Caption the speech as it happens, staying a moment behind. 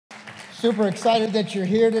Super excited that you're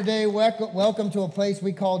here today. Welcome to a place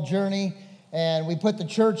we call Journey. And we put the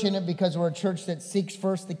church in it because we're a church that seeks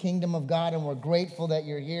first the kingdom of God, and we're grateful that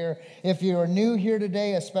you're here. If you're new here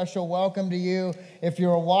today, a special welcome to you. If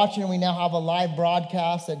you're watching, we now have a live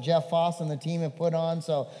broadcast that Jeff Foss and the team have put on.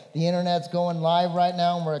 So the internet's going live right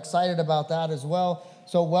now, and we're excited about that as well.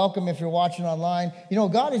 So welcome if you're watching online. You know,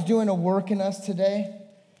 God is doing a work in us today,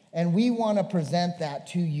 and we want to present that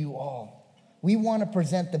to you all. We want to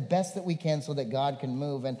present the best that we can so that God can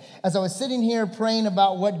move. And as I was sitting here praying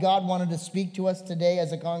about what God wanted to speak to us today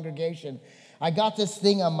as a congregation, I got this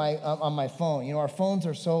thing on my phone. You know, our phones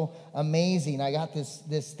are so amazing. I got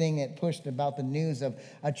this thing that pushed about the news of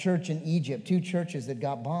a church in Egypt, 2 churches that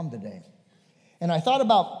got bombed today. And I thought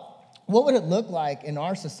about what would it look like in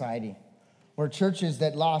our society where churches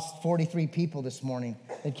that lost 43 people this morning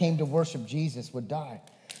that came to worship Jesus would die.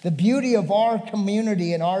 The beauty of our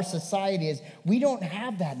community and our society is we don't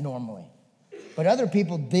have that normally. But other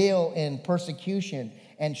people deal in persecution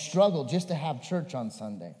and struggle just to have church on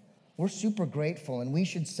Sunday. We're super grateful, and we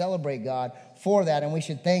should celebrate God for that, and we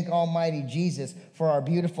should thank Almighty Jesus for our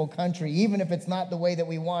beautiful country. Even if it's not the way that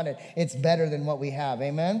we want it, it's better than what we have.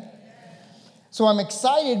 Amen? So I'm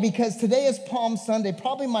excited because today is Palm Sunday,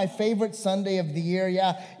 probably my favorite Sunday of the year.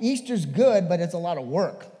 Yeah, Easter's good, but it's a lot of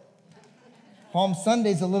work. Palm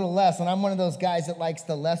Sunday's a little less, and I'm one of those guys that likes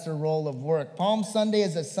the lesser role of work. Palm Sunday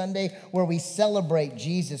is a Sunday where we celebrate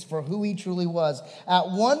Jesus for who he truly was.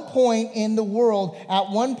 At one point in the world, at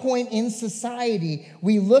one point in society,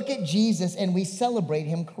 we look at Jesus and we celebrate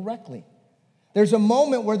him correctly. There's a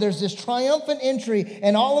moment where there's this triumphant entry,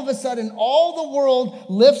 and all of a sudden, all the world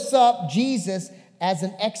lifts up Jesus as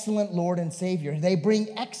an excellent Lord and Savior. They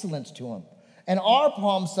bring excellence to him. And our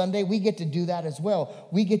Palm Sunday, we get to do that as well.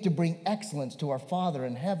 We get to bring excellence to our Father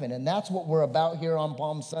in heaven. And that's what we're about here on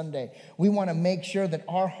Palm Sunday. We want to make sure that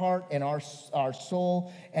our heart and our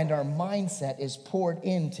soul and our mindset is poured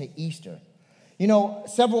into Easter. You know,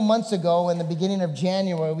 several months ago, in the beginning of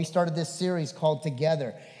January, we started this series called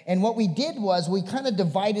Together. And what we did was we kind of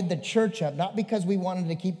divided the church up, not because we wanted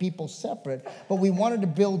to keep people separate, but we wanted to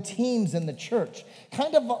build teams in the church,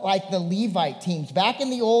 kind of like the Levite teams. Back in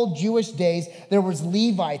the old Jewish days, there was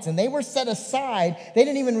Levites, and they were set aside. They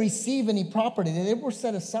didn't even receive any property. They were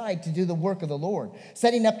set aside to do the work of the Lord,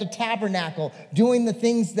 setting up the tabernacle, doing the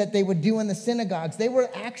things that they would do in the synagogues. They were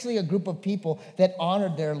actually a group of people that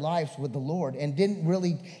honored their lives with the Lord and didn't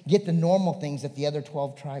really get the normal things that the other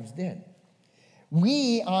 12 tribes did.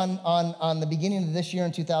 We, on the beginning of this year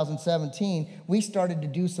in 2017, we started to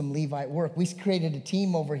do some Levite work. We created a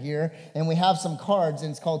team over here, and we have some cards,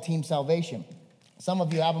 and it's called Team Salvation. Some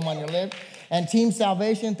of you have them on your list. And Team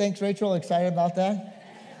Salvation, thanks, Rachel, excited about that?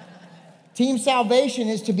 Team Salvation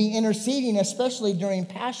is to be interceding, especially during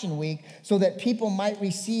Passion Week, so that people might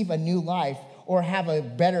receive a new life or have a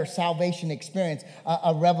better salvation experience,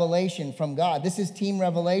 a revelation from God. This is Team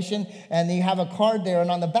Revelation, and you have a card there, and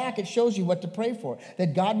on the back it shows you what to pray for,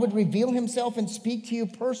 that God would reveal himself and speak to you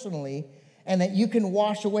personally, and that you can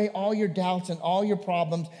wash away all your doubts and all your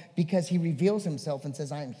problems because he reveals himself and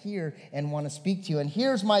says, I'm here and want to speak to you. And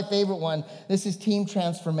here's my favorite one. This is Team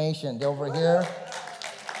Transformation over here.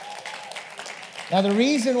 Now, the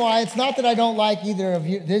reason why, it's not that I don't like either of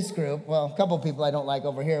you, this group. Well, a couple of people I don't like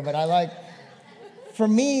over here, but I like... For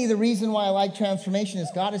me, the reason why I like transformation is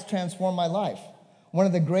God has transformed my life. One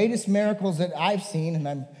of the greatest miracles that I've seen, and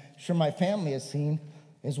I'm sure my family has seen,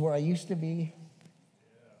 is where I used to be.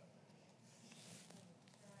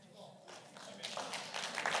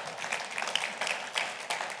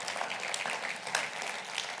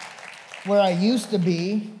 Where I used to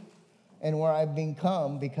be and where I've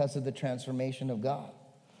become because of the transformation of God.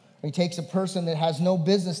 He takes a person that has no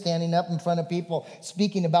business standing up in front of people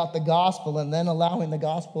speaking about the gospel and then allowing the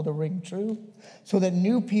gospel to ring true so that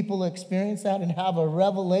new people experience that and have a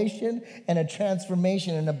revelation and a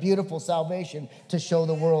transformation and a beautiful salvation to show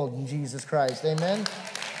the world in Jesus Christ. Amen?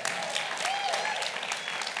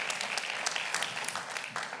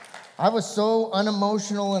 I was so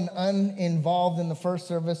unemotional and uninvolved in the first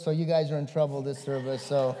service, so you guys are in trouble this service,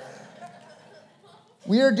 so...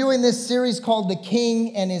 We are doing this series called The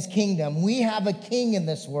King and His Kingdom. We have a king in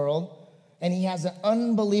this world, and he has an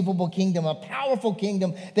unbelievable kingdom, a powerful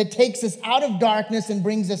kingdom that takes us out of darkness and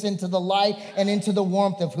brings us into the light and into the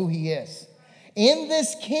warmth of who he is. In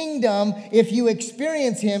this kingdom, if you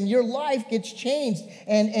experience him, your life gets changed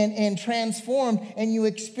and transformed, and you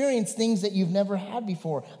experience things that you've never had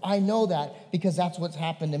before. I know that because that's what's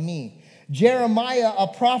happened to me. Jeremiah, a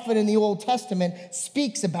prophet in the Old Testament,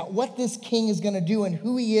 speaks about what this king is going to do and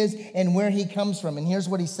who he is and where he comes from. And here's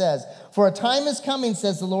what he says. For a time is coming,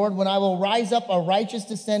 says the Lord, when I will rise up a righteous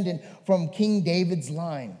descendant from King David's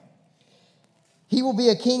line. He will be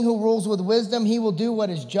a king who rules with wisdom. He will do what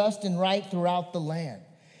is just and right throughout the land.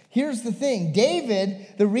 Here's the thing. David,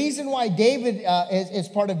 the reason why David is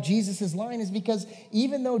part of Jesus' line is because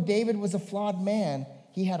even though David was a flawed man,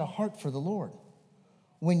 he had a heart for the Lord.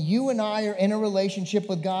 When you and I are in a relationship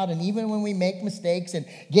with God, and even when we make mistakes and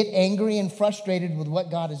get angry and frustrated with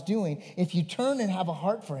what God is doing, if you turn and have a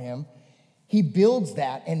heart for him, he builds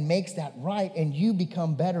that and makes that right, and you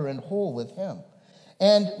become better and whole with him.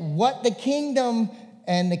 And what the kingdom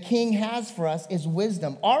and the king has for us is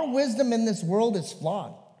wisdom. Our wisdom in this world is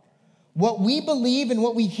flawed. What we believe and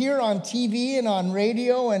what we hear on TV and on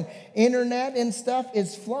radio and internet and stuff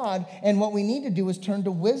is flawed, and what we need to do is turn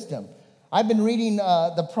to wisdom. I've been reading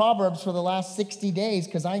the Proverbs for the last 60 days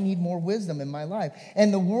because I need more wisdom in my life.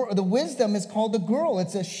 And the wisdom is called a girl.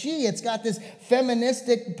 It's a she. It's got this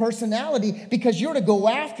feministic personality because you're to go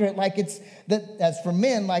after it like it's, as for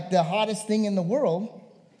men, like the hottest thing in the world.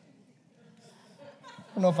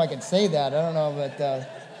 I don't know if I could say that. I don't know, but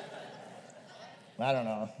I don't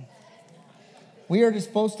know. We are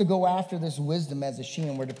supposed to go after this wisdom as a she,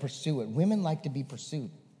 and we're to pursue it. Women like to be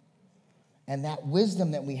pursued. And that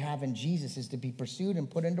wisdom that we have in Jesus is to be pursued and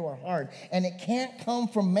put into our heart. And it can't come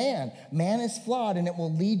from man. Man is flawed, and it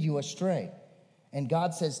will lead you astray. And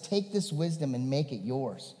God says, take this wisdom and make it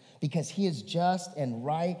yours. Because he is just and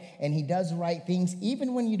right, and he does right things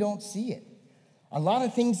even when you don't see it. A lot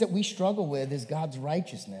of things that we struggle with is God's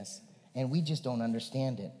righteousness, and we just don't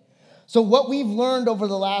understand it. So what we've learned over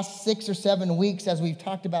the last 6 or 7 weeks as we've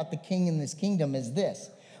talked about the king in this kingdom is this.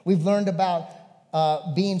 We've learned about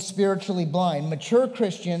being spiritually blind, mature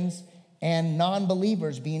Christians and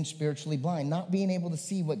non-believers being spiritually blind, not being able to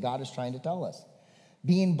see what God is trying to tell us,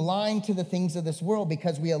 being blind to the things of this world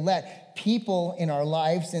because we have let people in our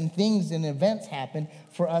lives and things and events happen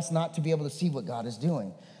for us not to be able to see what God is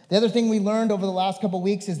doing. The other thing we learned over the last couple of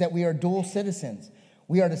weeks is that we are dual citizens.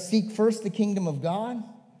 We are to seek first the kingdom of God,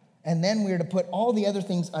 and then we are to put all the other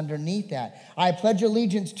things underneath that. I pledge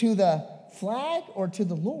allegiance to the flag or to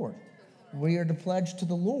the Lord. We are to pledge to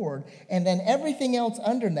the Lord, and then everything else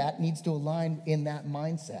under that needs to align in that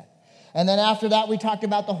mindset. And then after that, we talked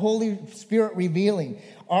about the Holy Spirit revealing.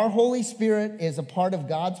 Our Holy Spirit is a part of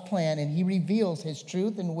God's plan, and he reveals his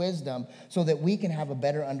truth and wisdom so that we can have a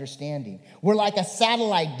better understanding. We're like a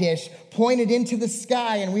satellite dish pointed into the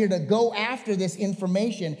sky, and we are to go after this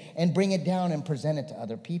information and bring it down and present it to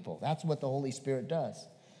other people. That's what the Holy Spirit does.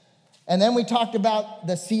 And then we talked about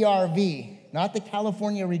the CRV, not the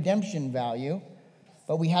California Redemption Value,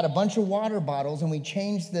 but we had a bunch of water bottles and we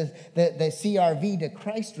changed the CRV to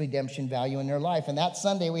Christ Redemption Value in their life. And that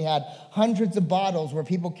Sunday we had hundreds of bottles where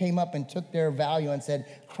people came up and took their value and said,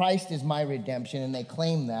 Christ is my redemption, and they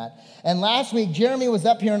claimed that. And last week, Jeremy was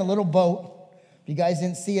up here in a little boat. If you guys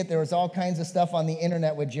didn't see it, there was all kinds of stuff on the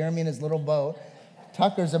internet with Jeremy and his little boat.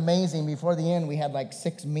 Tucker's amazing. Before the end, we had like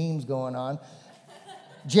 6 memes going on.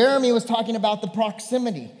 Jeremy was talking about the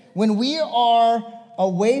proximity. When we are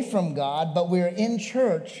away from God, but we're in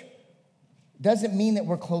church, doesn't mean that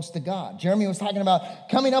we're close to God. Jeremy was talking about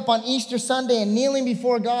coming up on Easter Sunday and kneeling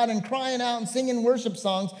before God and crying out and singing worship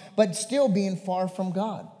songs, but still being far from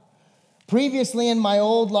God. Previously in my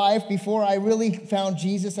old life, before I really found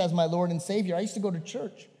Jesus as my Lord and Savior, I used to go to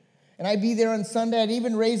church. And I'd be there on Sunday. I'd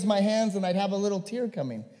even raise my hands and I'd have a little tear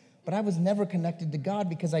coming. But I was never connected to God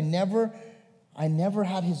because I never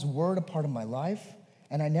had his word a part of my life,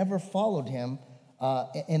 and I never followed him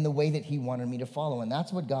in the way that he wanted me to follow. And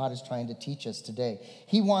that's what God is trying to teach us today.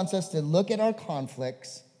 He wants us to look at our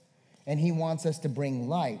conflicts, and he wants us to bring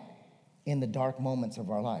light in the dark moments of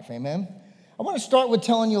our life. Amen? I want to start with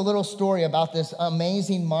telling you a little story about this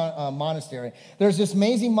amazing monastery. There's this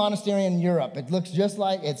amazing monastery in Europe. It looks just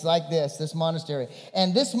like, it's like this monastery.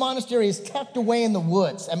 And this monastery is tucked away in the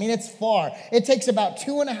woods. I mean, it's far. It takes about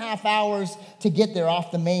 2.5 hours to get there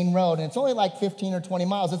off the main road. And it's only like 15 or 20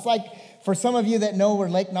 miles. It's like, for some of you that know where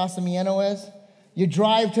Lake Nacimiento is, you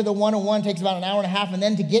drive to the 101, takes about 1.5 hours, and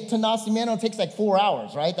then to get to Nacimiento, it takes like 4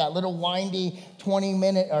 hours, right? That little windy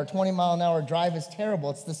 20-minute or 20-mile-an-hour drive is terrible.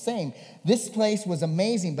 It's the same. This place was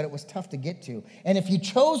amazing, but it was tough to get to. And if you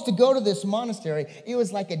chose to go to this monastery, it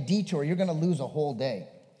was like a detour. You're going to lose a whole day.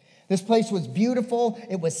 This place was beautiful.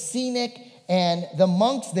 It was scenic. And the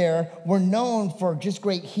monks there were known for just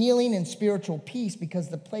great healing and spiritual peace because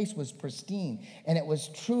the place was pristine. And it was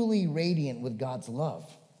truly radiant with God's love.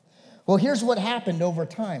 Well, here's what happened over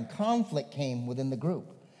time. Conflict came within the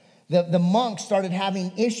group. The monks started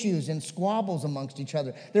having issues and squabbles amongst each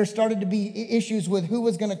other. There started to be issues with who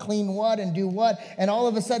was going to clean what and do what. And all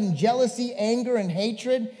of a sudden, jealousy, anger, and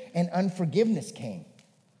hatred and unforgiveness came.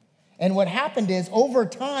 And what happened is, over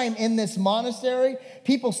time in this monastery,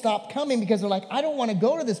 people stopped coming because they're like, I don't want to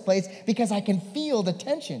go to this place because I can feel the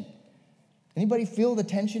tension. Anybody feel the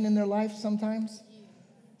tension in their life sometimes?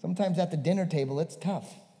 Sometimes at the dinner table, it's tough.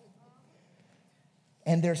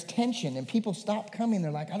 And there's tension, and people stop coming. They're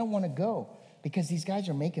like, I don't want to go because these guys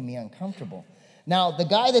are making me uncomfortable. Now, the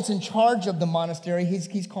guy that's in charge of the monastery,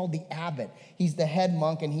 he's called the abbot. He's the head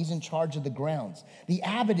monk, and he's in charge of the grounds. The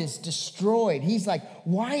abbot is destroyed. He's like,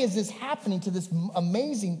 why is this happening to this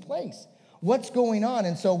amazing place? What's going on?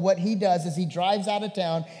 And so what he does is he drives out of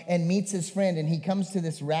town and meets his friend, and he comes to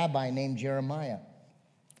this rabbi named Jeremiah.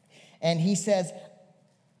 And he says,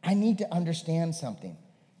 I need to understand something.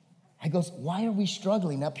 He goes, why are we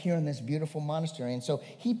struggling up here in this beautiful monastery? And so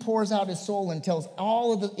he pours out his soul and tells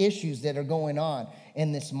all of the issues that are going on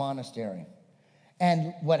in this monastery.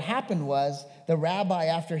 And what happened was the rabbi,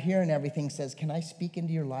 after hearing everything, says, can I speak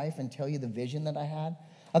into your life and tell you the vision that I had?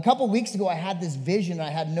 A couple weeks ago, I had this vision. I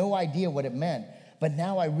had no idea what it meant. But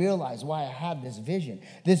now I realize why I had this vision.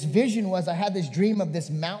 This vision was I had this dream of this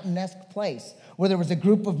mountain-esque place where there was a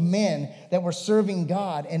group of men that were serving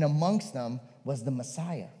God, and amongst them was the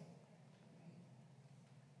Messiah.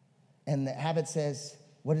 And the abbot says,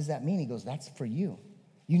 what does that mean? He goes, that's for you.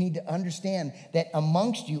 You need to understand that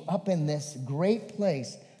amongst you, up in this great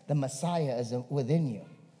place, the Messiah is within you.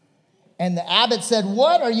 And the abbot said,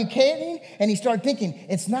 what? Are you kidding? And he started thinking,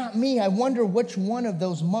 it's not me. I wonder which one of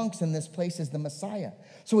those monks in this place is the Messiah.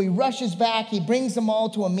 So he rushes back. He brings them all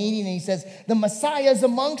to a meeting, and he says, the Messiah is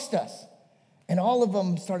amongst us. And all of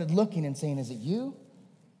them started looking and saying, is it you?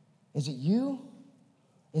 Is it you?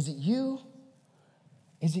 Is it you?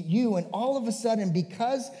 Is it you? And all of a sudden,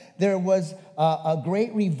 because there was a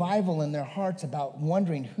great revival in their hearts about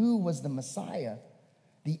wondering who was the Messiah,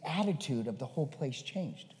 the attitude of the whole place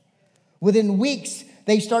changed. Within weeks,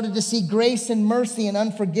 they started to see grace and mercy and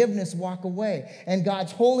unforgiveness walk away, and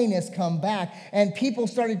God's holiness come back, and people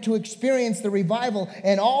started to experience the revival.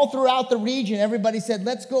 And all throughout the region, everybody said,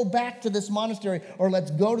 let's go back to this monastery, or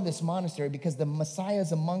let's go to this monastery, because the Messiah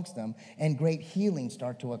is amongst them, and great healing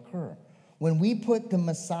start to occur. When we put the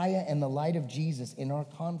Messiah and the light of Jesus in our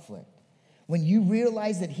conflict, when you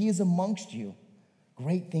realize that he is amongst you,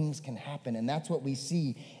 great things can happen. And that's what we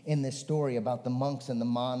see in this story about the monks in the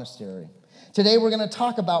monastery. Today we're going to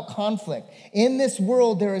talk about conflict. In this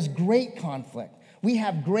world, there is great conflict. We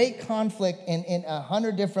have great conflict in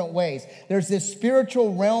 100 different ways. There's this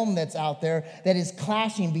spiritual realm that's out there that is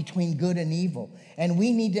clashing between good and evil. And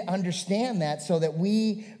we need to understand that so that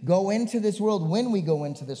we go into this world. When we go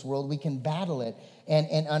into this world, we can battle it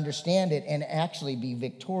and understand it and actually be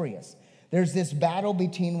victorious. There's this battle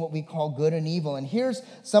between what we call good and evil. And here's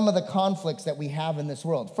some of the conflicts that we have in this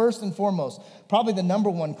world. First and foremost, probably the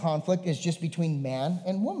number one conflict is just between man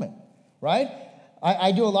and woman, right?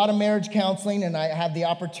 I do a lot of marriage counseling, and I have the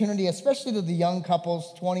opportunity, especially to the young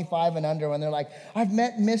couples, 25 and under, when they're like, I've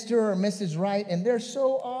met Mr. or Mrs. Right, and they're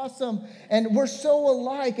so awesome, and we're so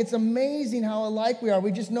alike. It's amazing how alike we are.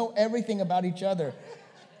 We just know everything about each other.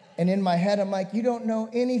 And in my head, I'm like, you don't know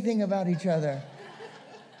anything about each other.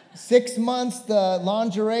 6 months, the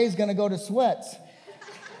lingerie is going to go to sweats.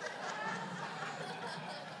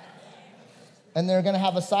 And they're going to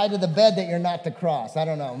have a side of the bed that you're not to cross. I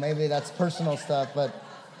don't know. Maybe that's personal stuff. But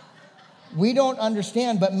we don't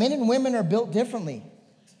understand. But men and women are built differently.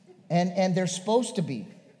 And they're supposed to be.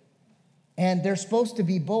 And they're supposed to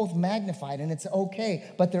be both magnified. And it's okay.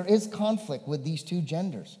 But there is conflict with these two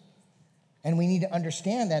genders. And we need to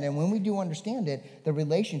understand that. And when we do understand it, the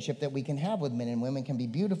relationship that we can have with men and women can be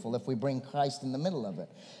beautiful if we bring Christ in the middle of it.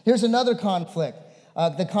 Here's another conflict.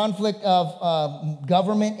 The conflict of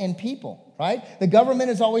government and people, right? The government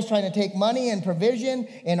is always trying to take money and provision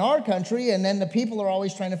in our country, and then the people are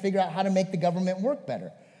always trying to figure out how to make the government work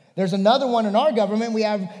better. There's another one in our government. We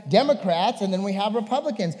have Democrats, and then we have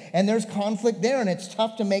Republicans, and there's conflict there, and it's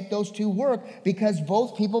tough to make those two work because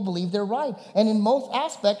both people believe they're right. And in most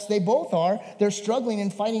aspects, they both are. They're struggling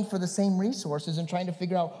and fighting for the same resources and trying to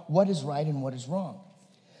figure out what is right and what is wrong.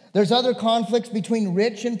 There's other conflicts between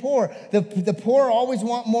rich and poor. The poor always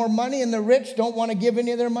want more money, and the rich don't want to give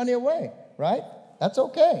any of their money away, right? That's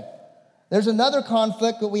okay. There's another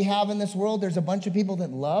conflict that we have in this world. There's a bunch of people that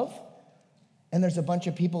love, and there's a bunch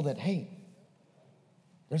of people that hate.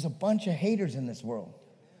 There's a bunch of haters in this world.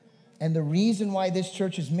 And the reason why this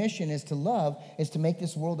church's mission is to love is to make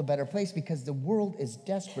this world a better place, because the world is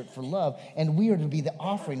desperate for love, and we are to be the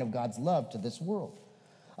offering of God's love to this world.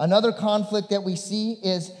 Another conflict that we see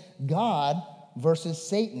is God versus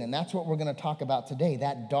Satan. And that's what we're going to talk about today,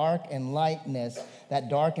 that dark and lightness, that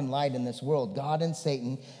dark and light in this world, God and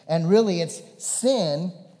Satan. And really it's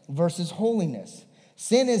sin versus holiness.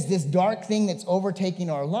 Sin is this dark thing that's overtaking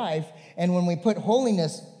our life. And when we put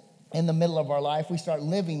holiness in the middle of our life, we start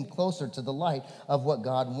living closer to the light of what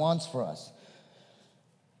God wants for us.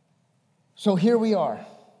 So here we are.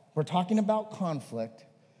 We're talking about conflict.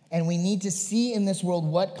 And we need to see in this world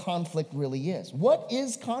what conflict really is. What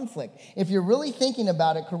is conflict? If you're really thinking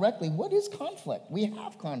about it correctly, what is conflict? We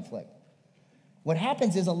have conflict. What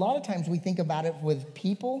happens is a lot of times we think about it with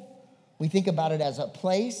people. We think about it as a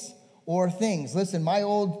place or things. Listen, my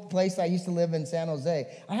old place I used to live in San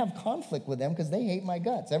Jose, I have conflict with them because they hate my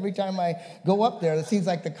guts. Every time I go up there, it seems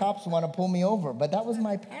like the cops want to pull me over. But that was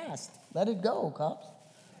my past. Let it go, cops.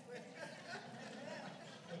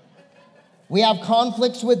 We have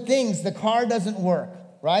conflicts with things. The car doesn't work,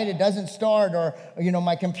 right? It doesn't start, or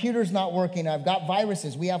my computer's not working. I've got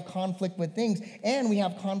viruses. We have conflict with things, and we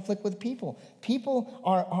have conflict with people.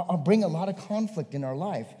 People bring a lot of conflict in our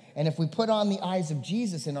life. And if we put on the eyes of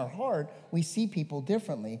Jesus in our heart, we see people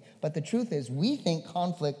differently. But the truth is, we think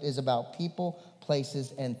conflict is about people,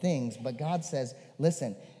 places, and things. But God says,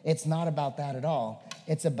 listen, it's not about that at all.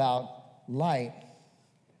 It's about light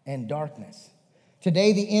and darkness.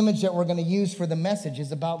 Today, the image that we're going to use for the message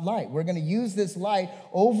is about light. We're going to use this light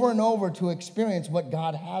over and over to experience what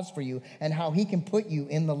God has for you and how he can put you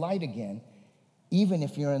in the light again, even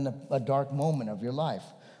if you're in a dark moment of your life.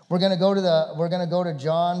 We're going to go to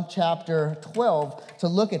John chapter 12 to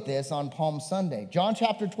look at this on Palm Sunday. John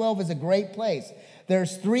chapter 12 is a great place.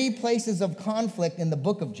 There's 3 places of conflict in the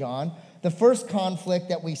book of John. The first conflict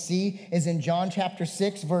that we see is in John chapter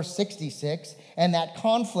 6, verse 66, and that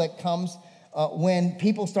conflict comes when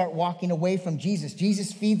people start walking away from Jesus.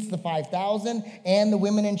 Jesus feeds the 5,000 and the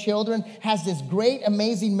women and children, has this great,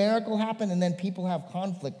 amazing miracle happen, and then people have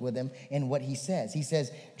conflict with him in what he says. He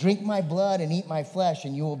says, drink my blood and eat my flesh,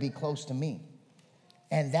 and you will be close to me.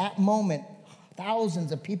 And that moment,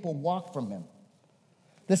 thousands of people walk from him.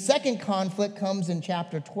 The second conflict comes in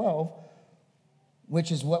chapter 12,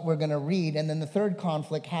 which is what we're going to read. And then the third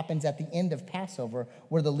conflict happens at the end of Passover,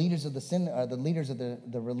 where the leaders of the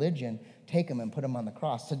religion take him and put him on the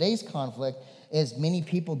cross. Today's conflict is many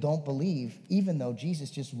people don't believe, even though Jesus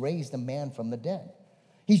just raised a man from the dead.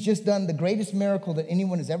 He's just done the greatest miracle that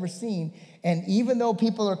anyone has ever seen. And even though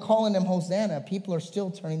people are calling him Hosanna, people are still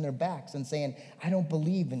turning their backs and saying, I don't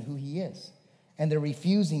believe in who he is. And they're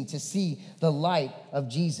refusing to see the light of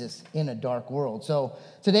Jesus in a dark world. So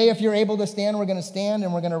today, if you're able to stand, we're going to stand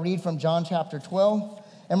and we're going to read from John chapter 12.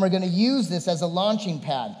 And we're going to use this as a launching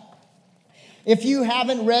pad. If you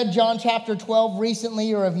haven't read John chapter 12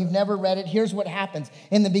 recently, or if you've never read it, here's what happens.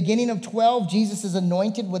 In the beginning of 12, Jesus is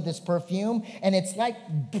anointed with this perfume, and it's like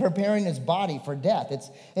preparing his body for death.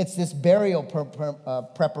 It's this burial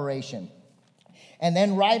preparation. And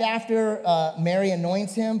then right after Mary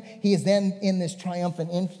anoints him, he is then in this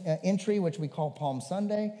triumphant entry, which we call Palm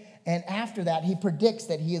Sunday. And after that, he predicts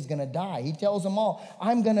that he is going to die. He tells them all,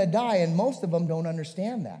 I'm going to die. And most of them don't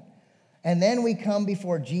understand that. And then we come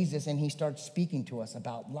before Jesus, and he starts speaking to us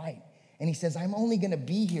about light. And he says, I'm only going to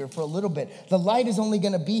be here for a little bit. The light is only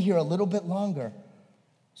going to be here a little bit longer.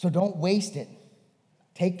 So don't waste it.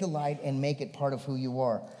 Take the light and make it part of who you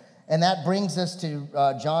are. And that brings us to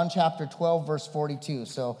John chapter 12, verse 42.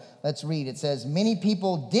 So let's read. It says, many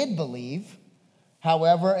people did believe,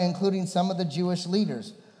 however, including some of the Jewish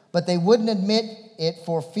leaders, but they wouldn't admit it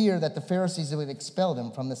for fear that the Pharisees would expel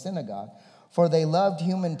them from the synagogue, for they loved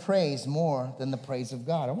human praise more than the praise of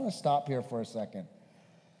God. I want to stop here for a second.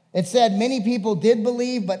 It said many people did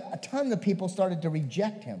believe, but a ton of people started to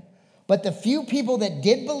reject him. But the few people that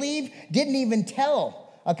did believe didn't even tell.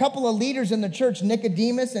 A couple of leaders in the church,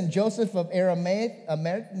 Nicodemus and Joseph of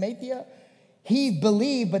Arimathea, he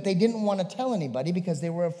believed, but they didn't want to tell anybody because they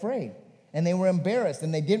were afraid and they were embarrassed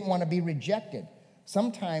and they didn't want to be rejected.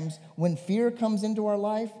 Sometimes when fear comes into our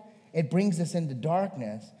life, it brings us into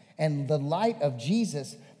darkness, and the light of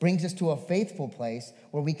Jesus brings us to a faithful place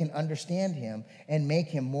where we can understand him and make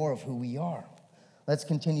him more of who we are. Let's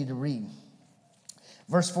continue to read.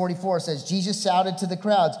 Verse 44 says, Jesus shouted to the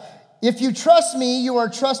crowds, if you trust me, you are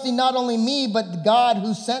trusting not only me, but God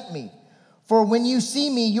who sent me. For when you see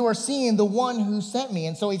me, you are seeing the one who sent me.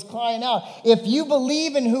 And so he's crying out, if you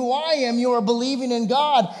believe in who I am, you are believing in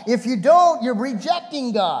God. If you don't, you're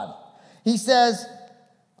rejecting God. He says,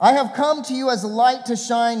 I have come to you as a light to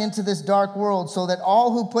shine into this dark world, so that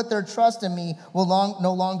all who put their trust in me will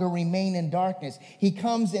no longer remain in darkness. He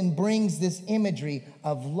comes and brings this imagery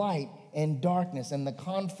of light and darkness and the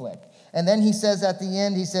conflict. And then he says at the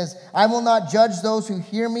end, he says, I will not judge those who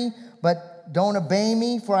hear me, but don't obey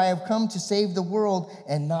me, for I have come to save the world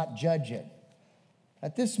and not judge it.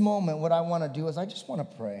 At this moment, what I want to do is I just want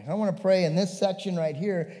to pray. I want to pray in this section right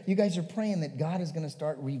here. You guys are praying that God is going to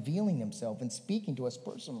start revealing himself and speaking to us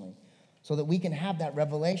personally so that we can have that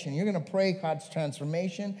revelation. You're going to pray God's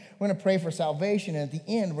transformation. We're going to pray for salvation. And at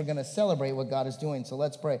the end, we're going to celebrate what God is doing. So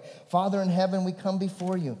let's pray. Father in heaven, we come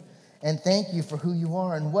before you and thank you for who you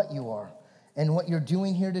are and what you are and what you're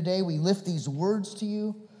doing here today. We lift these words to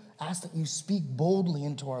you. Ask that you speak boldly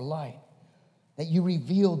into our light, that you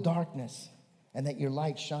reveal darkness, and that your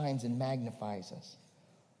light shines and magnifies us.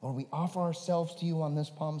 Lord, we offer ourselves to you on this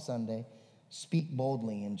Palm Sunday. Speak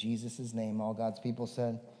boldly in Jesus' name. All God's people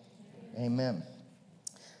said, amen.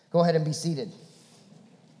 Go ahead and be seated.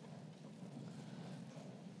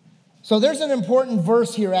 So there's an important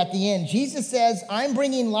verse here at the end. Jesus says, I'm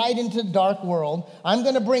bringing light into the dark world. I'm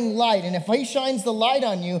going to bring light. And if he shines the light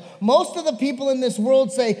on you, most of the people in this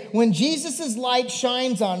world say, when Jesus' light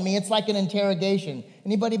shines on me, it's like an interrogation.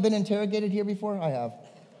 Anybody been interrogated here before? I have.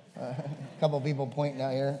 A couple people pointing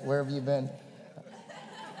out here. Where have you been?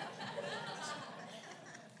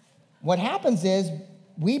 What happens is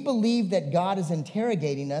we believe that God is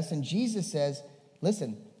interrogating us, and Jesus says,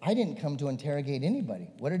 listen, I didn't come to interrogate anybody.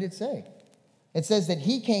 What did it say? It says that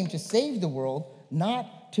he came to save the world,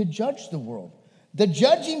 not to judge the world. The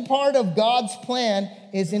judging part of God's plan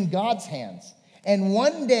is in God's hands. And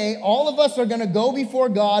one day, all of us are going to go before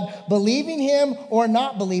God, believing him or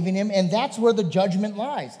not believing him, and that's where the judgment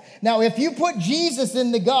lies. Now, if you put Jesus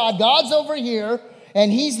in the God's over here, and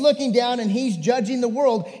he's looking down and he's judging the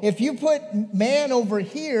world. If you put man over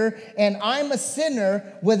here and I'm a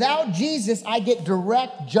sinner, without Jesus, I get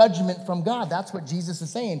direct judgment from God. That's what Jesus is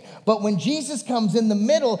saying. But when Jesus comes in the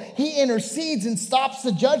middle, he intercedes and stops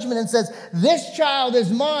the judgment and says, this child is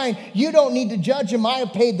mine. You don't need to judge him. I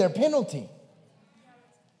have paid their penalty.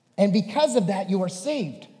 And because of that, you are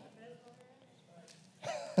saved.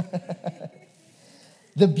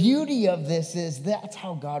 The beauty of this is that's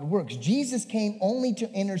how God works. Jesus came only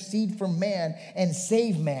to intercede for man and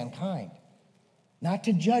save mankind, not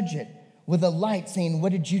to judge it with a light saying,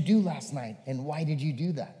 what did you do last night and why did you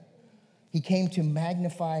do that? He came to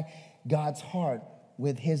magnify God's heart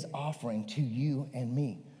with his offering to you and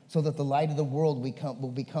me so that the light of the world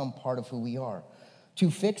will become part of who we are.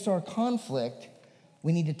 To fix our conflict,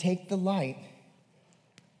 we need to take the light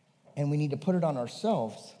and we need to put it on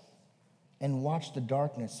ourselves and watch the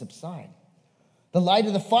darkness subside. The light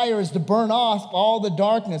of the fire is to burn off all the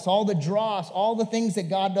darkness, all the dross, all the things that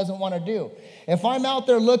God doesn't want to do. If I'm out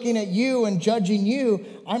there looking at you and judging you,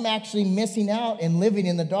 I'm actually missing out and living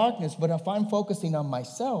in the darkness. But if I'm focusing on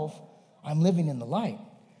myself, I'm living in the light.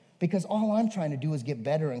 Because all I'm trying to do is get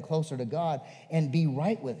better and closer to God and be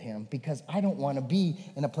right with him, because I don't want to be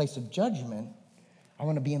in a place of judgment. I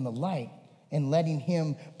want to be in the light and letting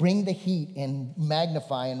him bring the heat and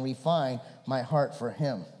magnify and refine my heart for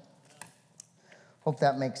him. Hope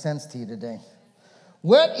that makes sense to you today.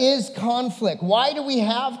 What is conflict? Why do we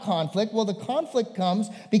have conflict? Well, the conflict comes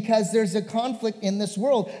because there's a conflict in this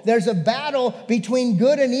world. There's a battle between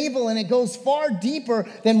good and evil, and it goes far deeper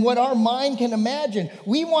than what our mind can imagine.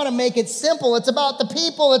 We want to make it simple. It's about the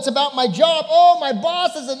people. It's about my job. Oh, my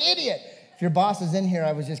boss is an idiot. If your boss is in here,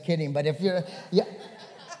 I was just kidding. But if you're...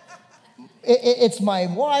 It's my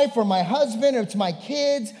wife or my husband or it's my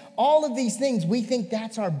kids. All of these things, we think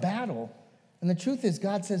that's our battle. And the truth is,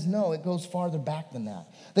 God says, no, it goes farther back than that.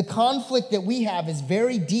 The conflict that we have is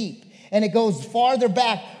very deep, and it goes farther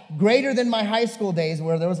back, greater than my high school days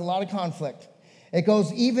where there was a lot of conflict. It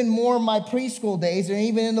goes even more in my preschool days, or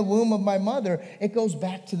even in the womb of my mother. It goes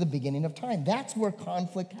back to the beginning of time. That's where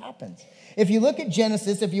conflict happens. If you look at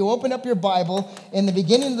Genesis, if you open up your Bible, in the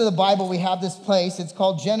beginning of the Bible, we have this place. It's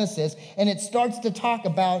called Genesis, and it starts to talk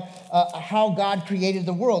about how God created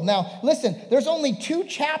the world. Now, listen, there's only 2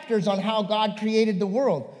 chapters on how God created the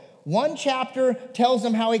world. One chapter tells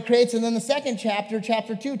him how he creates, and then the second chapter,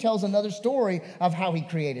 chapter 2, tells another story of how he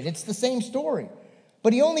created. It's the same story.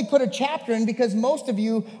 But he only put a chapter in because most of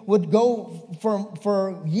you would go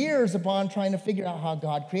for years upon trying to figure out how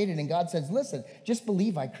God created. And God says, listen, just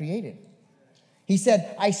believe I created. He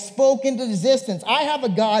said, I spoke into existence. I have a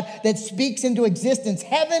God that speaks into existence,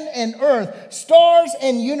 heaven and earth, stars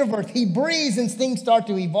and universe. He breathes and things start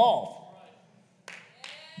to evolve.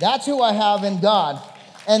 That's who I have in God.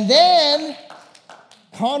 And then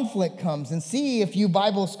conflict comes. And see if you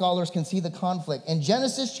Bible scholars can see the conflict. In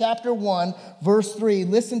Genesis chapter 1, verse 3,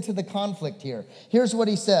 listen to the conflict here. Here's what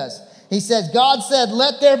he says. He says, God said,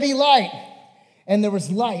 let there be light. And there was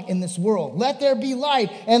light in this world. Let there be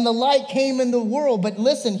light. And the light came in the world. But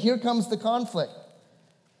listen, here comes the conflict.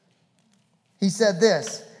 He said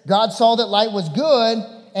this, God saw that light was good,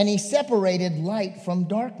 and he separated light from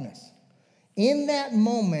darkness. In that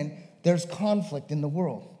moment, there's conflict in the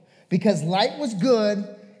world. Because light was good,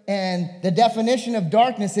 and the definition of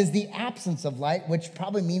darkness is the absence of light, which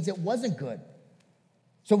probably means it wasn't good.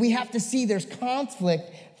 So we have to see there's conflict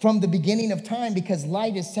from the beginning of time because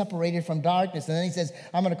light is separated from darkness. And then he says,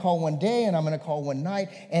 I'm going to call one day and I'm going to call one night.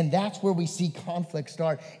 And that's where we see conflict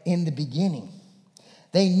start in the beginning.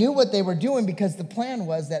 They knew what they were doing because the plan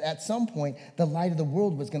was that at some point, the light of the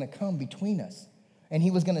world was going to come between us. And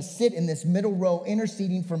he was going to sit in this middle row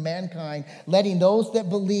interceding for mankind, letting those that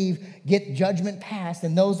believe get judgment passed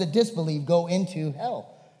and those that disbelieve go into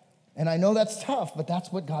hell. And I know that's tough, but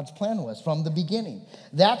that's what God's plan was from the beginning.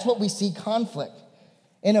 That's what we see conflict.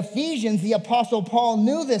 In Ephesians, the Apostle Paul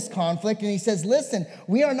knew this conflict, and he says, listen,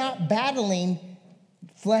 we are not battling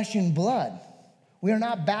flesh and blood. We are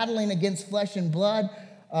not battling against flesh and blood.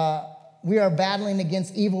 We are battling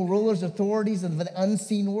against evil rulers, authorities of the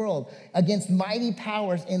unseen world, against mighty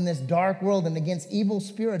powers in this dark world, and against evil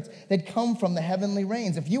spirits that come from the heavenly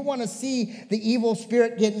realms. If you want to see the evil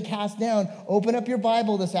spirit getting cast down, open up your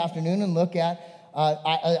Bible this afternoon and look at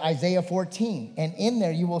Isaiah 14. And in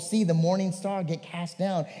there you will see the morning star get cast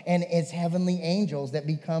down, and it's heavenly angels that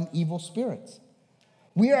become evil spirits.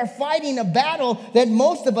 We are fighting a battle that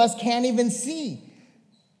most of us can't even see.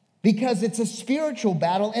 Because it's a spiritual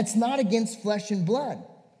battle. It's not against flesh and blood.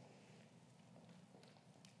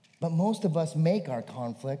 But most of us make our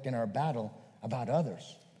conflict and our battle about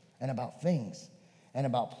others and about things and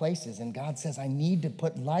about places. And God says, I need to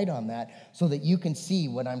put light on that so that you can see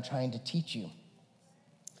what I'm trying to teach you.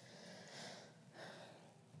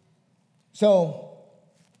 So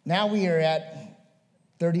now we are at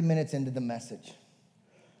 30 minutes into the message.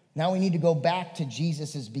 Now we need to go back to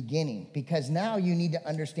Jesus' beginning because now you need to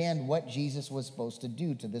understand what Jesus was supposed to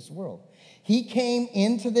do to this world. He came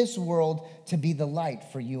into this world to be the light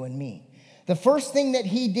for you and me. The first thing that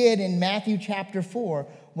he did in Matthew chapter 4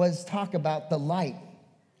 was talk about the light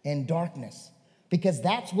and darkness because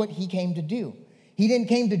that's what he came to do. He didn't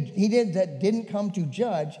come to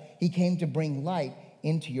judge. He came to bring light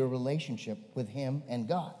into your relationship with him and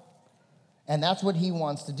God. And that's what he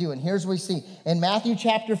wants to do. And here's what we see. In Matthew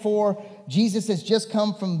chapter 4, Jesus has just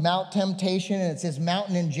come from Mount Temptation, and it's this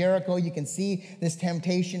mountain in Jericho. You can see this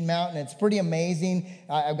temptation mountain. It's pretty amazing.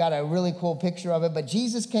 I've got a really cool picture of it. But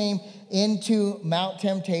Jesus came into Mount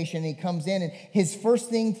Temptation. He comes in, and his first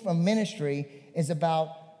thing from ministry is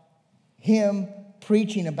about him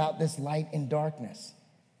preaching about this light and darkness.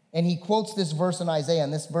 And he quotes this verse in Isaiah,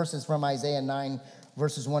 and this verse is from Isaiah 9,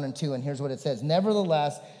 verses 1 and 2. And here's what it says.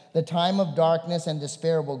 Nevertheless, the time of darkness and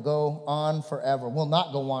despair will not go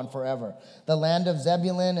on forever. The land of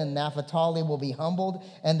Zebulun and Naphtali will be humbled,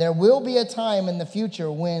 and there will be a time in the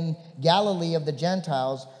future when Galilee of the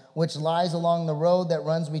Gentiles, which lies along the road that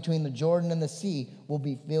runs between the Jordan and the sea, will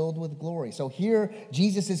be filled with glory. So here,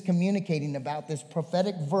 Jesus is communicating about this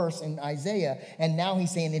prophetic verse in Isaiah, and now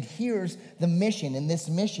he's saying it here's the mission, and this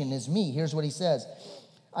mission is me. Here's what he says.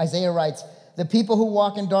 Isaiah writes, the people who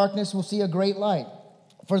walk in darkness will see a great light.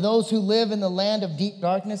 For those who live in the land of deep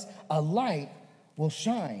darkness, a light will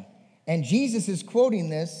shine. And Jesus is quoting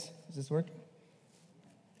this. Is this working?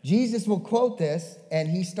 Jesus will quote this, and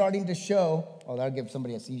he's starting to show. Oh, that'll give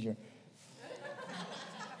somebody a seizure.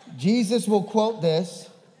 Jesus will quote this,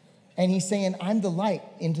 and he's saying, I'm the light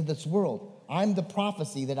into this world. I'm the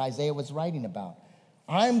prophecy that Isaiah was writing about.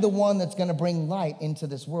 I'm the one that's going to bring light into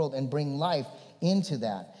this world and bring life into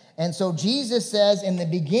that. And so Jesus says in the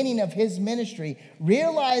beginning of his ministry,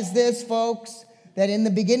 realize this, folks, that in the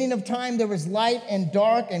beginning of time there was light and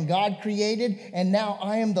dark and God created, and now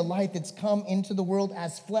I am the light that's come into the world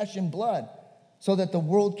as flesh and blood so that the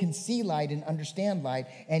world can see light and understand light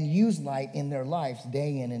and use light in their lives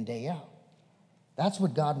day in and day out. That's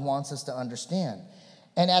what God wants us to understand.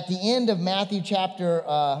 And at the end of Matthew chapter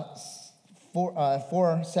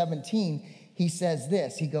 4:17, he says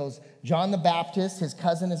this. He goes, John the Baptist, his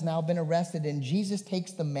cousin, has now been arrested, and Jesus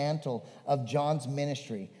takes the mantle of John's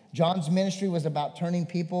ministry. John's ministry was about turning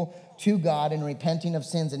people to God and repenting of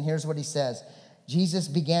sins. And here's what he says. Jesus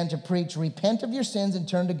began to preach, repent of your sins and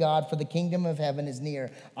turn to God, for the kingdom of heaven is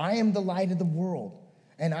near. I am the light of the world,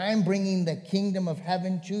 and I am bringing the kingdom of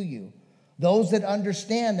heaven to you. Those that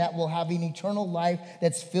understand that will have an eternal life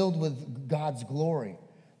that's filled with God's glory.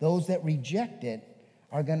 Those that reject it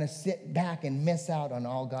are going to sit back and miss out on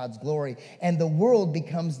all God's glory. And the world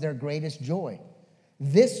becomes their greatest joy.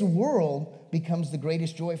 This world becomes the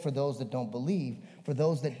greatest joy for those that don't believe, For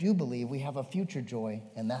those that do believe, we have a future joy,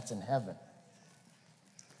 and that's in heaven.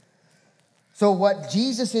 So what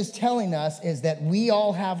Jesus is telling us is that we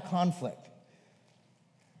all have conflict.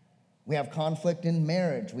 We have conflict in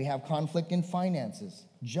marriage. We have conflict in finances,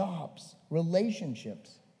 jobs,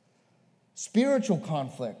 relationships, spiritual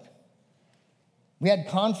conflict. We had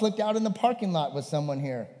conflict out in the parking lot with someone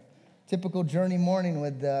here. Typical Journey morning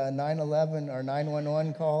with 911 or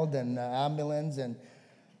 911 called and ambulance. And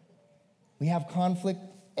we have conflict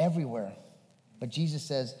everywhere. But Jesus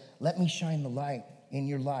says, let me shine the light in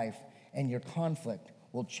your life and your conflict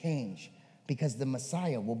will change because the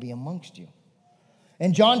Messiah will be amongst you.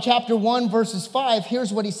 In John chapter 1, verses 5,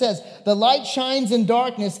 here's what he says. The light shines in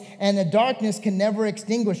darkness, and the darkness can never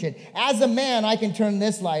extinguish it. As a man, I can turn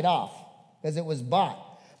this light off because it was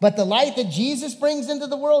bought. But the light that Jesus brings into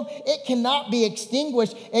the world, it cannot be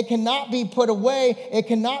extinguished. It cannot be put away. It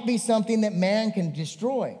cannot be something that man can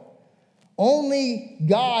destroy. Only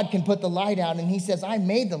God can put the light out, and he says, I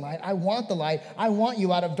made the light. I want the light. I want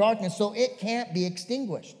you out of darkness, so it can't be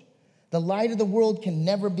extinguished. The light of the world can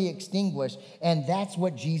never be extinguished, and that's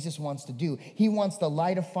what Jesus wants to do. He wants to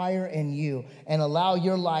light a fire in you and allow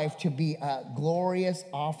your life to be a glorious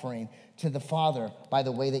offering to the Father by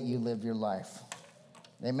the way that you live your life.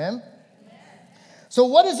 Amen? So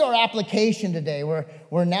what is our application today?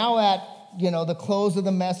 We're now at the close of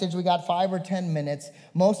the message. We got 5 or 10 minutes.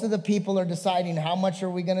 Most of the people are deciding how much are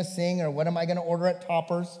we going to sing or what am I going to order at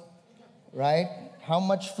Toppers, right? How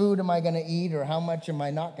much food am I going to eat or how much am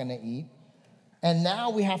I not going to eat? And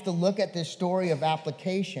now we have to look at this story of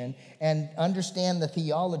application and understand the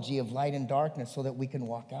theology of light and darkness so that we can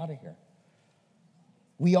walk out of here.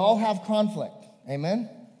 We all have conflict. Amen?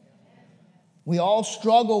 We all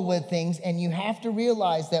struggle with things, and you have to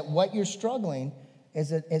realize that what you're struggling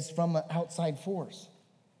is from an outside force.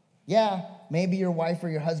 Yeah, maybe your wife or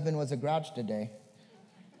your husband was a grouch today.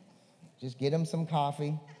 Just get them some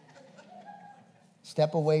coffee.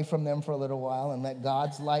 Step away from them for a little while and let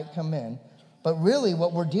God's light come in. But really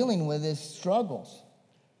what we're dealing with is struggles.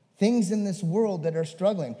 Things in this world that are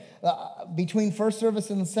struggling. Between first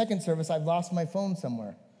service and the second service, I've lost my phone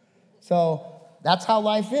somewhere. So that's how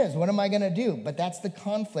life is. What am I going to do? But that's the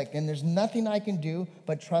conflict. And there's nothing I can do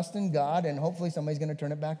but trust in God, and hopefully somebody's going to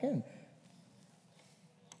turn it back in.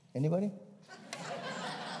 Anybody?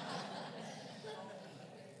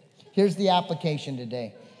 Here's the application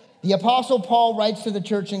today. The Apostle Paul writes to the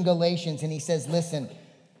church in Galatians, and he says, listen,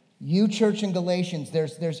 you church in Galatians,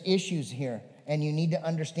 there's issues here, and you need to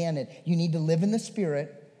understand it. You need to live in the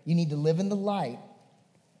Spirit. You need to live in the light.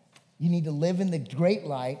 You need to live in the great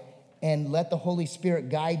light and let the Holy Spirit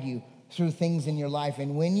guide you through things in your life.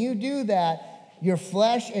 And when you do that, your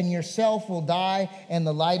flesh and yourself will die, and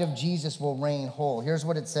the light of Jesus will reign whole. Here's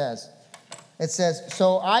what it says. It says,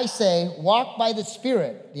 so I say, walk by the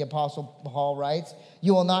Spirit, the Apostle Paul writes.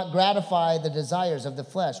 You will not gratify the desires of the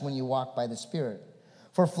flesh when you walk by the Spirit.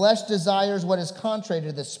 For flesh desires what is contrary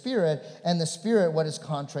to the Spirit, and the Spirit what is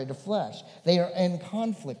contrary to flesh. They are in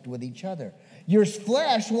conflict with each other. Your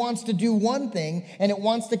flesh wants to do one thing, and it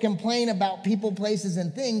wants to complain about people, places,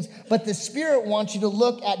 and things, but the Spirit wants you to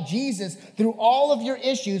look at Jesus through all of your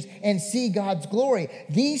issues and see God's glory.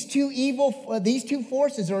 These two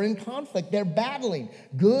forces are in conflict. They're battling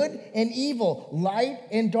good and evil, light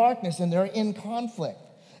and darkness, and they're in conflict.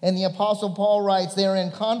 And the Apostle Paul writes, they're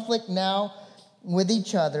in conflict now with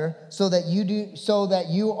each other so that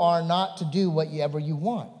you are not to do whatever you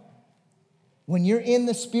want. When you're in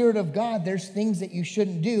the Spirit of God, there's things that you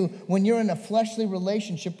shouldn't do. When you're in a fleshly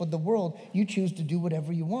relationship with the world, you choose to do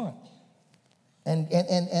whatever you want. And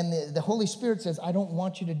the Holy Spirit says, I don't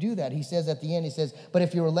want you to do that. He says at the end, he says, but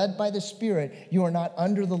if you are led by the Spirit, you are not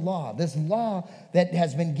under the law. This law that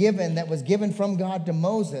has been given, that was given from God to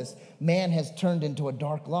Moses, man has turned into a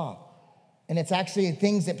dark law. And it's actually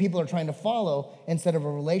things that people are trying to follow instead of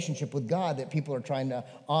a relationship with God that people are trying to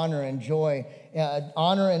honor and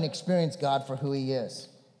experience God for who he is.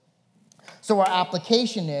 So our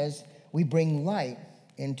application is we bring light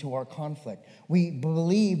into our conflict. We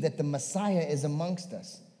believe that the Messiah is amongst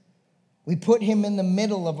us. We put him in the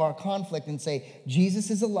middle of our conflict and say, Jesus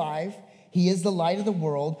is alive. He is the light of the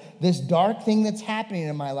world. This dark thing that's happening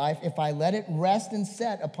in my life, if I let it rest and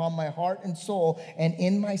set upon my heart and soul and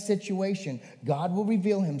in my situation, God will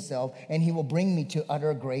reveal himself and he will bring me to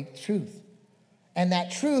utter great truth. And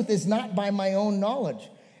that truth is not by my own knowledge.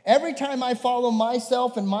 Every time I follow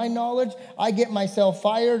myself and my knowledge, I get myself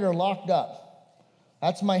fired or locked up.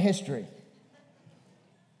 That's my history.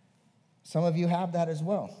 Some of you have that as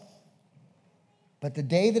well. But the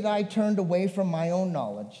day that I turned away from my own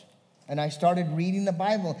knowledge And I started reading the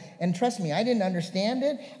Bible. And trust me, I didn't understand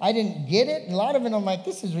it. I didn't get it. A lot of it, I'm like,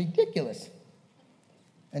 this is ridiculous.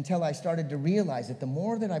 Until I started to realize that the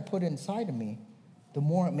more that I put inside of me, the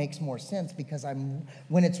more it makes more sense, because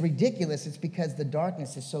when it's ridiculous, it's because the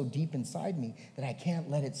darkness is so deep inside me that I can't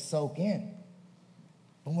let it soak in.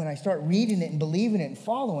 But when I start reading it and believing it and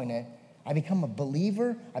following it, I become a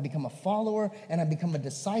believer, I become a follower, and I become a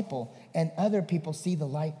disciple, and other people see the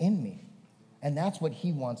light in me. And that's what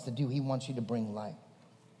he wants to do. He wants you to bring light.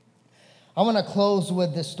 I want to close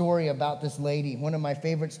with this story about this lady, one of my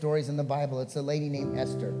favorite stories in the Bible. It's a lady named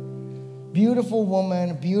Esther. Beautiful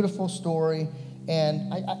woman, beautiful story.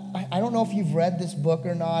 And I don't know if you've read this book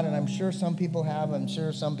or not, and I'm sure some people have, I'm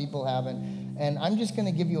sure some people haven't. And I'm just going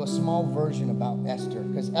to give you a small version about Esther,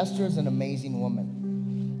 because Esther is an amazing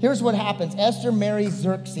woman. Here's what happens. Esther marries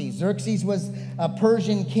Xerxes. Xerxes was a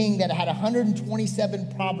Persian king that had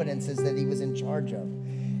 127 provinces that he was in charge of.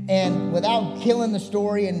 And without killing the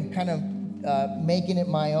story and kind of making it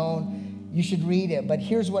my own, you should read it. But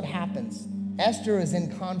here's what happens. Esther is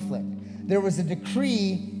in conflict. There was a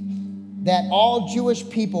decree that all Jewish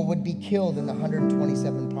people would be killed in the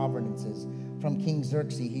 127 provinces from King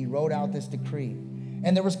Xerxes. He wrote out this decree.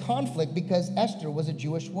 And there was conflict because Esther was a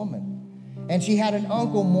Jewish woman. And she had an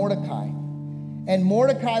uncle, Mordecai. And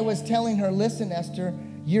Mordecai was telling her, listen, Esther,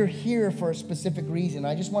 you're here for a specific reason.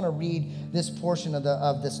 I just want to read this portion of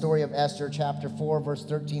the story of Esther, chapter 4, verse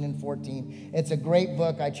 13 and 14. It's a great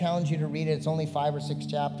book. I challenge you to read it. It's only 5 or 6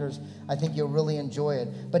 chapters. I think you'll really enjoy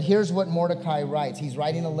it. But here's what Mordecai writes. He's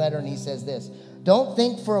writing a letter, and he says this: don't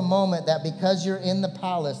think for a moment that because you're in the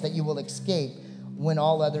palace that you will escape when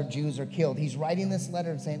all other Jews are killed. He's writing this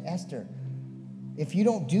letter and saying, Esther, if you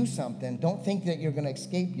don't do something, don't think that you're going to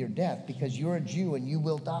escape your death, because you're a Jew and you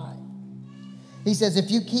will die. He says,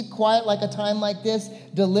 if you keep quiet like a time like this,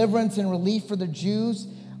 deliverance and relief for the Jews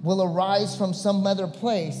will arise from some other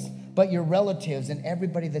place, but your relatives and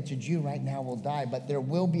everybody that's a Jew right now will die, but there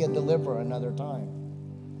will be a deliverer another time.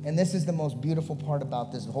 And this is the most beautiful part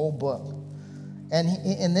about this whole book.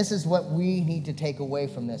 And this is what we need to take away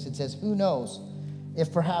from this. It says, who knows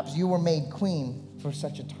if perhaps you were made queen for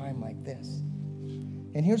such a time like this.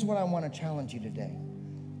 And here's what I want to challenge you today.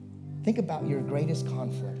 Think about your greatest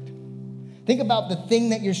conflict. Think about the thing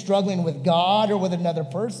that you're struggling with God or with another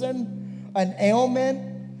person, an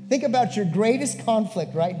ailment. Think about your greatest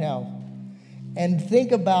conflict right now. And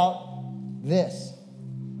think about this,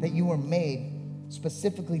 that you were made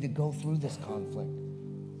specifically to go through this conflict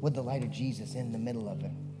with the light of Jesus in the middle of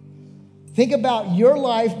it. Think about your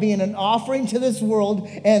life being an offering to this world,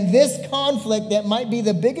 and this conflict that might be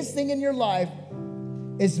the biggest thing in your life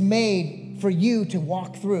is made for you to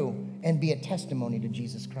walk through and be a testimony to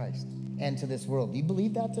Jesus Christ and to this world. Do you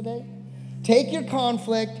believe that today? Take your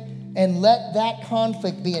conflict and let that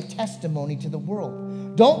conflict be a testimony to the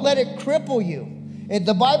world. Don't let it cripple you.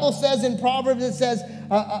 The Bible says in Proverbs, it says,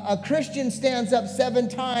 a Christian stands up 7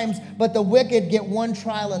 times, but the wicked get 1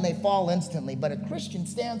 trial and they fall instantly. But a Christian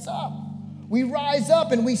stands up. We rise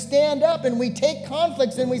up and we stand up and we take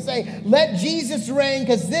conflicts and we say, let Jesus reign,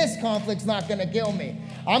 because this conflict's not going to kill me.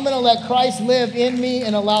 I'm going to let Christ live in me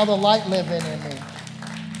and allow the light live in me.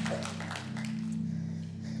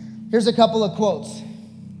 Here's a couple of quotes.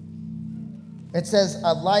 It says,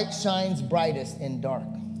 a light shines brightest in dark.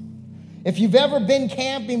 If you've ever been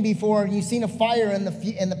camping before and you've seen a fire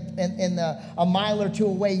a mile or 2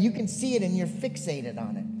 away, you can see it and you're fixated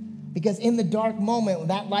on it. Because in the dark moment, when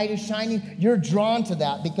that light is shining, you're drawn to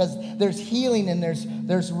that because there's healing and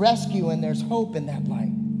there's rescue and there's hope in that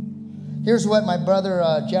light. Here's what my brother,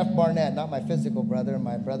 Jeff Barnett, not my physical brother,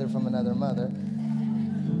 my brother from another mother,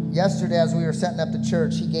 yesterday as we were setting up the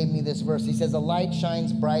church, he gave me this verse. He says, a light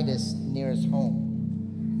shines brightest nearest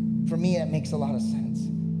home. For me, that makes a lot of sense.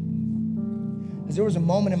 Because there was a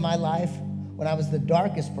moment in my life when I was the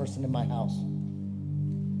darkest person in my house.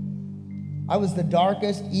 I was the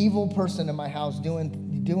darkest, evil person in my house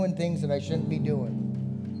doing things that I shouldn't be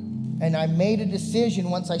doing. And I made a decision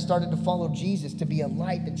once I started to follow Jesus to be a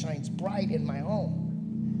light that shines bright in my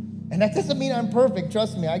home. And that doesn't mean I'm perfect.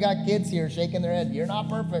 Trust me, I got kids here shaking their head. You're not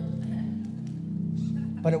perfect.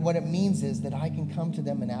 But what it means is that I can come to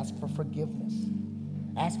them and ask for forgiveness.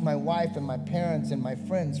 Ask my wife and my parents and my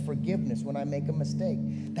friends forgiveness when I make a mistake.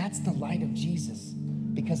 That's the light of Jesus,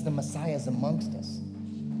 because the Messiah is amongst us.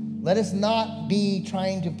 Let us not be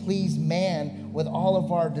trying to please man with all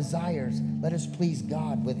of our desires. Let us please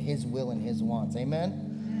God with his will and his wants.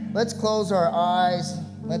 Amen? Let's close our eyes.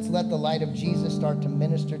 Let's let the light of Jesus start to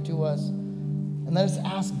minister to us. And let us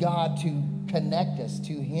ask God to connect us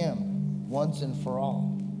to him once and for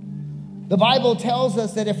all. The Bible tells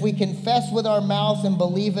us that if we confess with our mouths and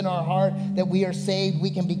believe in our heart that we are saved, we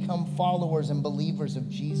can become followers and believers of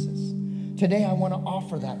Jesus. Today, I want to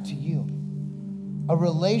offer that to you. A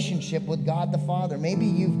relationship with God the Father. Maybe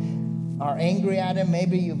you are angry at him.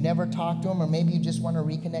 Maybe you've never talked to him, or maybe you just want to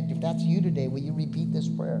reconnect. If that's you today, will you repeat this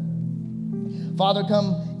prayer? Father,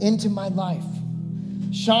 come into my life.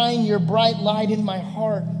 Shine your bright light in my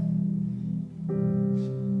heart.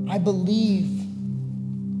 I believe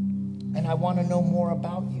and I want to know more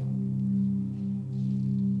about you.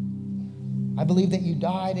 I believe that you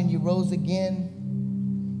died and you rose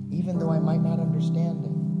again, even though I might not understand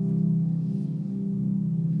it.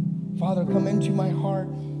 Father, come into my heart.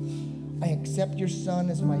 I accept your Son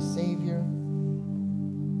as my Savior.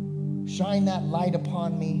 Shine that light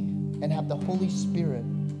upon me and have the Holy Spirit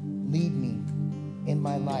lead me in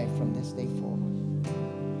my life from this day forward.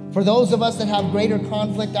 For those of us that have greater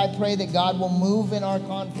conflict, I pray that God will move in our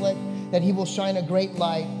conflict, that he will shine a great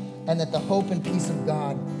light, and that the hope and peace of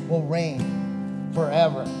God will reign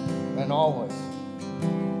forever and always.